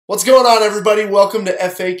What's going on, everybody? Welcome to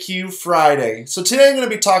FAQ Friday. So today I'm going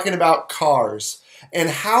to be talking about cars and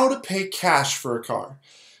how to pay cash for a car.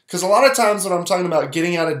 Because a lot of times when I'm talking about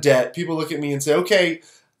getting out of debt, people look at me and say, okay,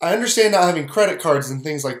 I understand not having credit cards and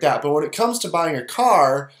things like that, but when it comes to buying a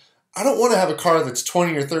car, I don't want to have a car that's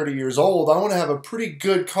 20 or 30 years old. I want to have a pretty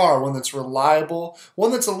good car, one that's reliable,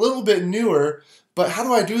 one that's a little bit newer, but how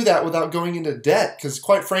do I do that without going into debt? Because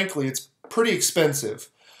quite frankly, it's pretty expensive.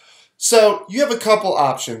 So you have a couple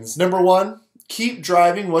options. Number one, keep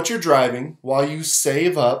driving what you're driving while you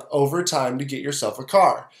save up over time to get yourself a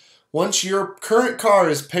car. Once your current car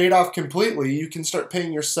is paid off completely, you can start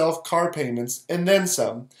paying yourself car payments and then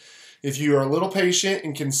some. If you are a little patient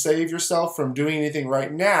and can save yourself from doing anything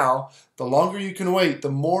right now, the longer you can wait, the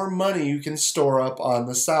more money you can store up on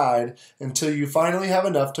the side until you finally have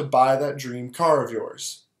enough to buy that dream car of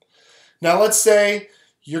yours. Now let's say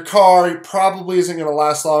your car probably isn't going to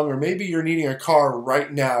last long, or maybe you're needing a car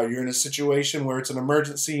right now. You're in a situation where it's an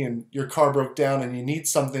emergency and your car broke down and you need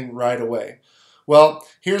something right away. Well,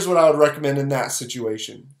 here's what I would recommend in that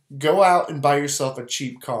situation. Go out and buy yourself a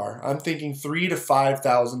cheap car. I'm thinking $3,000 to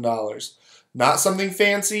 $5,000. Not something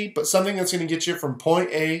fancy, but something that's going to get you from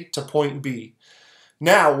point A to point B.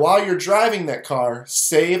 Now, while you're driving that car,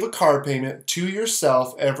 save a car payment to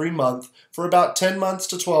yourself every month for about 10 months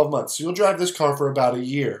to 12 months. So you'll drive this car for about a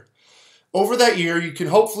year. Over that year, you can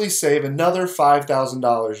hopefully save another $5,000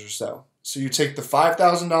 or so. So you take the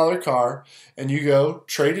 $5,000 car and you go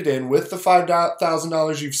trade it in with the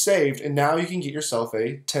 $5,000 you've saved, and now you can get yourself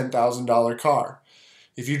a $10,000 car.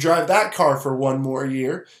 If you drive that car for one more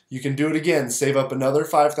year, you can do it again, save up another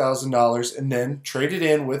 $5,000, and then trade it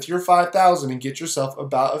in with your $5,000 and get yourself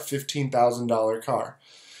about a $15,000 car.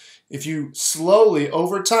 If you slowly,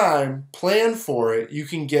 over time, plan for it, you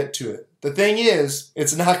can get to it. The thing is,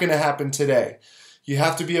 it's not going to happen today. You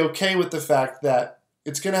have to be okay with the fact that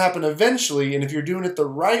it's going to happen eventually, and if you're doing it the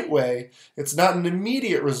right way, it's not an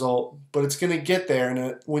immediate result, but it's going to get there.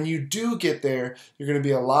 And when you do get there, you're going to be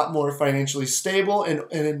a lot more financially stable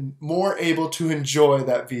and more able to enjoy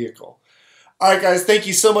that vehicle. All right, guys, thank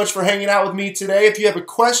you so much for hanging out with me today. If you have a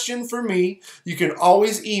question for me, you can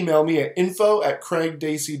always email me at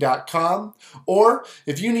info@craigdacey.com. Or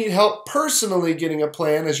if you need help personally getting a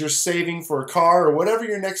plan as you're saving for a car or whatever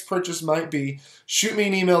your next purchase might be, shoot me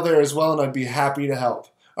an email there as well, and I'd be happy to help.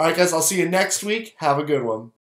 All right, guys, I'll see you next week. Have a good one.